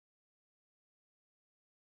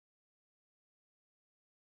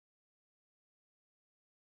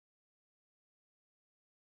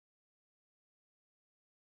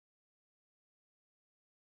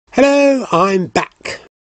Hello, I'm back.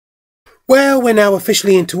 Well, we're now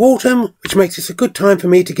officially into autumn, which makes this a good time for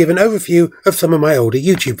me to give an overview of some of my older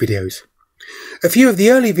YouTube videos. A few of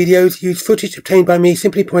the early videos used footage obtained by me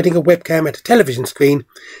simply pointing a webcam at a television screen,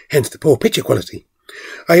 hence the poor picture quality.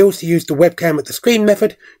 I also used the webcam at the screen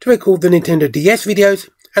method to record the Nintendo DS videos,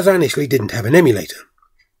 as I initially didn't have an emulator.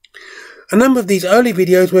 A number of these early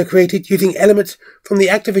videos were created using elements from the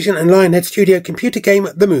Activision and Lionhead Studio computer game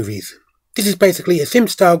The Movies. This is basically a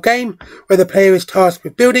sim-style game where the player is tasked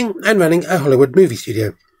with building and running a Hollywood movie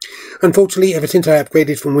studio. Unfortunately, ever since I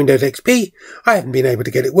upgraded from Windows XP, I haven't been able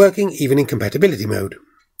to get it working even in compatibility mode.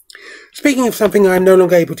 Speaking of something I am no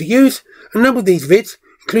longer able to use, a number of these vids,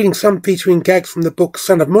 including some featuring gags from the book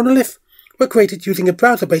Son of Monolith, were created using a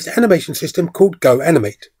browser-based animation system called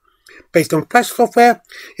GoAnimate. Based on Flash software,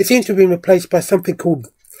 it seems to have been replaced by something called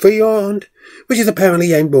Beyond, which is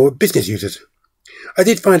apparently aimed more at business users. I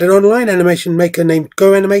did find an online animation maker named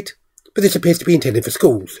GoAnimate, but this appears to be intended for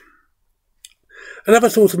schools. Another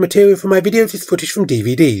source of material for my videos is footage from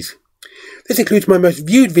DVDs. This includes my most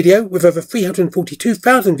viewed video with over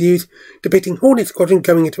 342,000 views depicting Hornet Squadron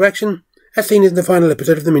going into action, as seen in the final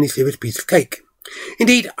episode of the miniseries Piece of Cake.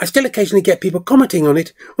 Indeed, I still occasionally get people commenting on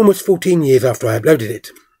it almost 14 years after I uploaded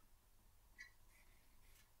it.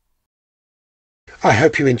 I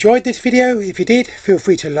hope you enjoyed this video. If you did, feel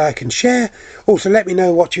free to like and share. Also let me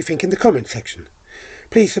know what you think in the comments section.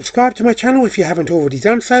 Please subscribe to my channel if you haven't already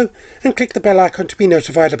done so, and click the bell icon to be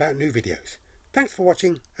notified about new videos. Thanks for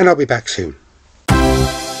watching, and I'll be back soon.